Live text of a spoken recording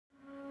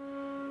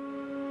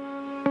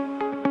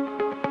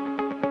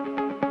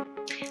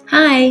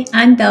Hi,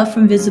 I'm Belle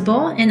from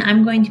Visible, and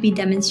I'm going to be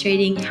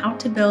demonstrating how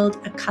to build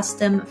a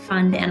custom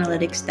fund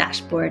analytics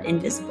dashboard in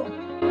Visible.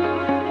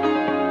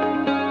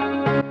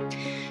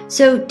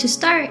 So to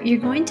start, you're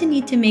going to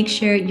need to make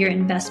sure your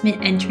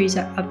investment entries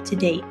are up to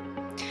date.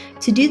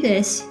 To do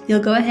this, you'll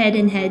go ahead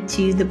and head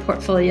to the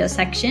portfolio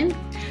section,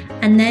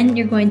 and then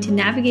you're going to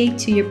navigate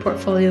to your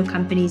portfolio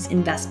company's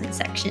investment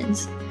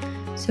sections.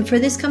 So for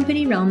this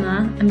company,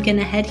 Relma, I'm going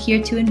to head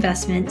here to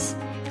investments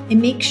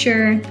and make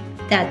sure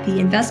that the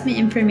investment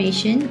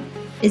information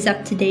is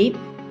up to date.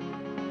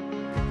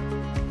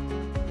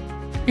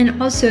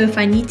 And also, if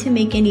I need to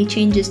make any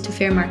changes to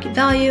fair market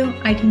value,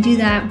 I can do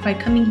that by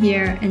coming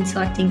here and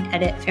selecting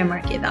Edit Fair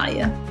Market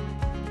Value.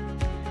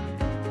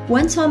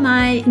 Once all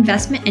my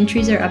investment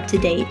entries are up to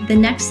date, the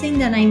next thing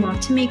that I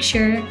want to make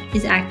sure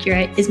is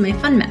accurate is my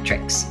fund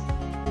metrics.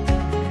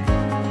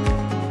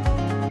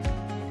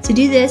 To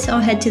do this, I'll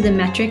head to the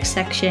metrics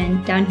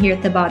section down here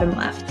at the bottom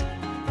left.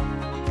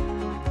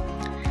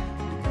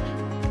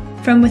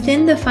 From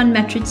within the fund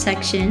metrics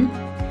section,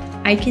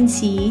 I can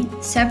see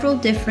several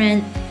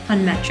different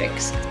fund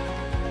metrics.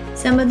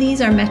 Some of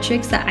these are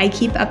metrics that I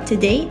keep up to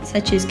date,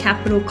 such as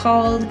capital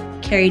called,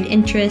 carried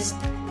interest,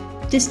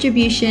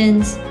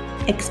 distributions,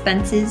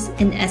 expenses,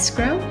 and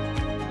escrow.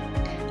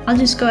 I'll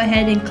just go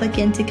ahead and click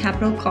into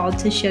capital called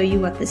to show you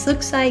what this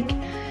looks like.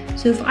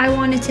 So if I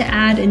wanted to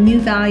add a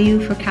new value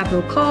for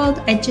capital called,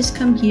 I'd just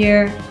come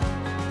here,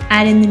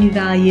 add in the new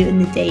value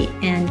and the date,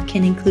 and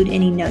can include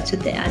any notes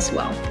with it as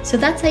well. So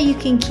that's how you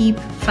can keep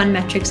fund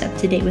metrics up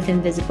to date within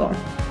Visible.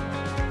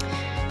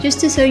 Just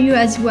to show you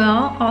as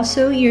well,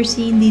 also you're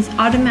seeing these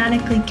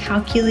automatically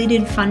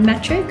calculated fund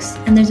metrics,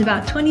 and there's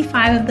about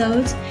 25 of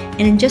those,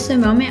 and in just a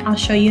moment I'll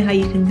show you how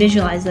you can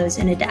visualize those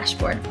in a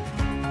dashboard.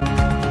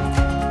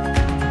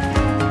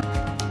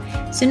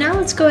 So now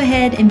let's go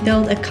ahead and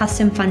build a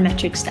custom fund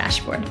metrics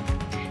dashboard.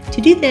 To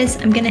do this,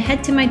 I'm going to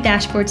head to my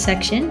dashboard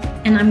section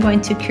and I'm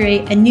going to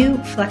create a new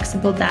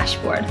flexible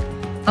dashboard.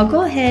 I'll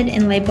go ahead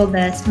and label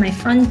this my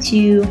Fund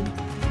 2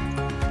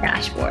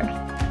 dashboard.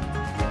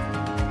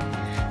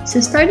 So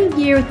starting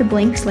here with a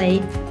blank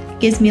slate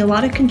gives me a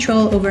lot of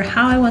control over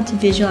how I want to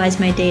visualize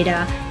my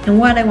data and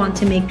what I want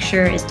to make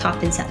sure is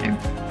top and center.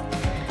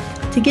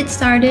 To get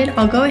started,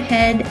 I'll go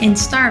ahead and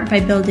start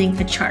by building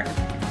a chart.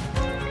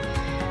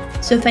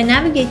 So if I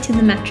navigate to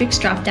the metrics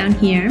drop down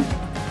here,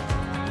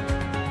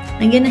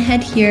 I'm going to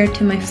head here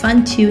to my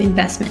Fund 2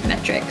 investment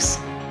metrics.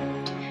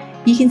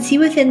 You can see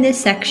within this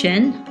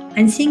section,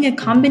 I'm seeing a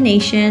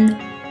combination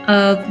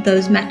of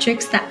those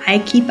metrics that I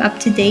keep up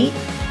to date,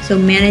 so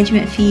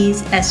management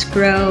fees,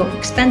 escrow,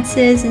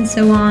 expenses, and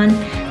so on.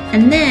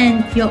 And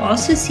then you'll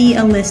also see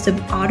a list of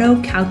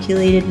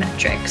auto-calculated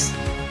metrics.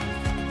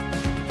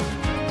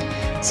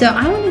 So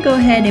I want to go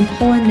ahead and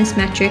pull in this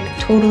metric,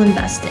 total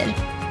invested.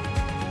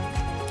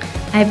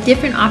 I have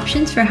different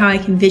options for how I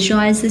can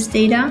visualize this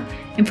data.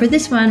 And for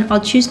this one, I'll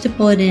choose to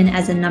pull it in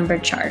as a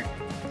numbered chart.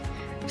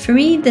 For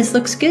me, this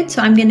looks good,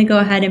 so I'm going to go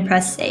ahead and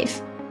press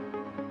save.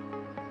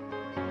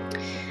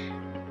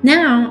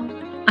 Now,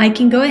 I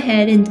can go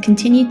ahead and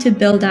continue to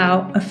build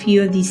out a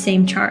few of these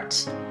same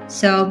charts.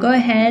 So I'll go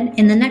ahead,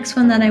 and the next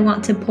one that I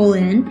want to pull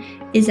in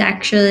is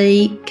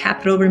actually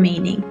capital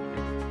remaining.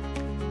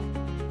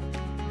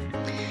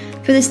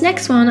 For this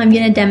next one, I'm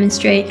going to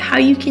demonstrate how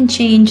you can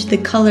change the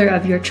color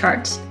of your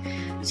charts.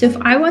 So if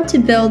I want to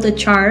build a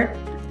chart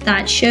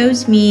that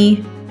shows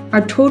me our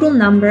total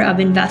number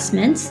of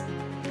investments,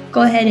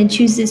 go ahead and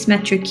choose this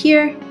metric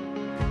here,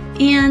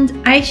 and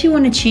I actually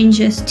want to change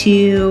this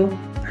to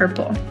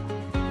purple.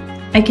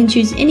 I can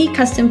choose any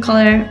custom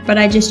color, but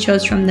I just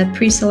chose from the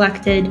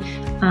pre-selected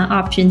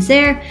options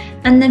there.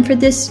 And then for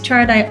this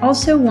chart, I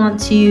also want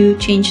to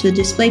change the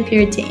display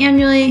period to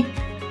annually,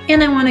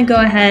 and I want to go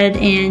ahead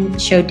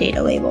and show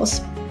data labels.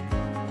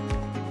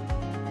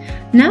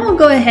 Now I'll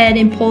go ahead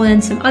and pull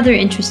in some other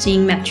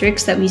interesting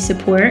metrics that we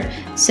support.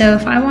 So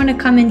if I want to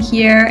come in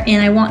here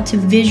and I want to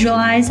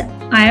visualize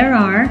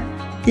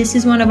IRR, this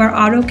is one of our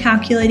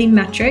auto-calculating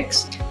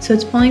metrics. So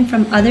it's pulling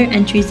from other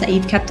entries that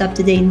you've kept up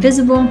to date in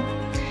Visible.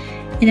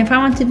 And if I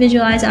want to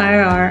visualize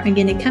IRR, I'm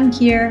going to come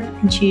here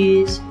and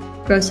choose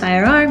gross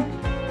IRR.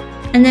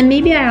 And then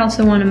maybe I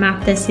also want to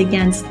map this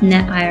against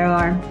net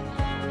IRR.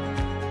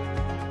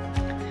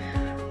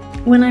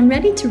 When I'm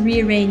ready to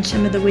rearrange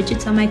some of the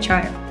widgets on my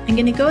chart, I'm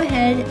going to go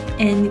ahead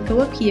and go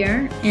up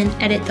here and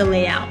edit the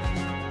layout.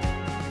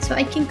 So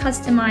I can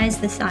customize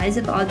the size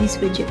of all these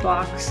widget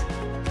blocks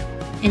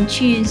and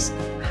choose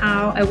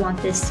how I want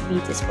this to be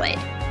displayed.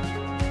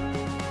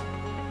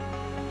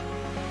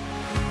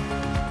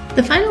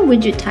 The final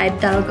widget type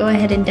that I'll go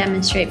ahead and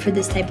demonstrate for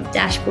this type of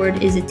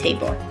dashboard is a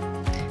table.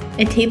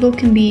 A table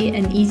can be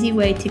an easy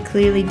way to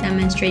clearly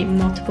demonstrate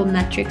multiple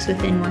metrics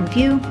within one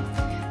view.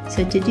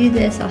 So to do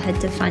this, I'll head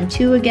to Fund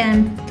 2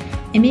 again,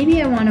 and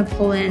maybe I want to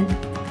pull in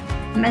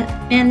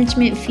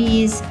management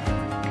fees,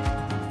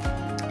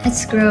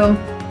 escrow,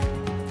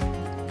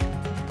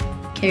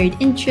 carried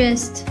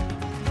interest,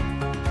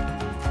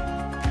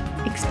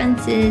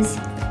 expenses,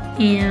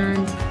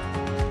 and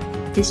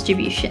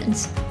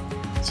distributions.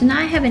 So now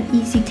I have an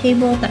easy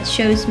table that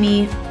shows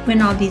me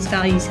when all these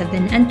values have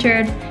been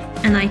entered,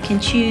 and I can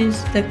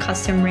choose the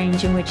custom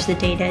range in which the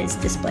data is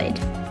displayed.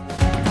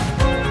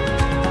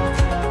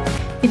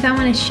 If I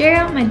want to share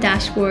out my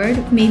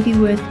dashboard, maybe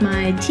with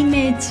my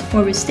teammates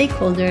or with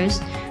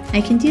stakeholders,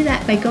 I can do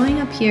that by going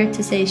up here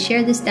to say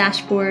share this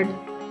dashboard,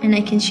 and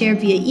I can share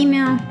via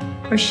email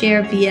or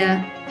share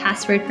via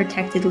password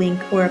protected link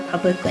or a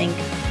public link,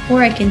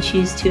 or I can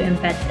choose to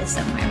embed this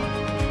somewhere.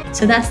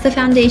 So that's the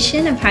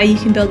foundation of how you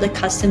can build a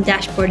custom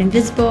dashboard in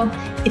Visible.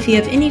 If you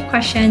have any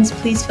questions,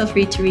 please feel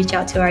free to reach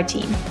out to our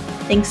team.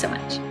 Thanks so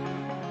much.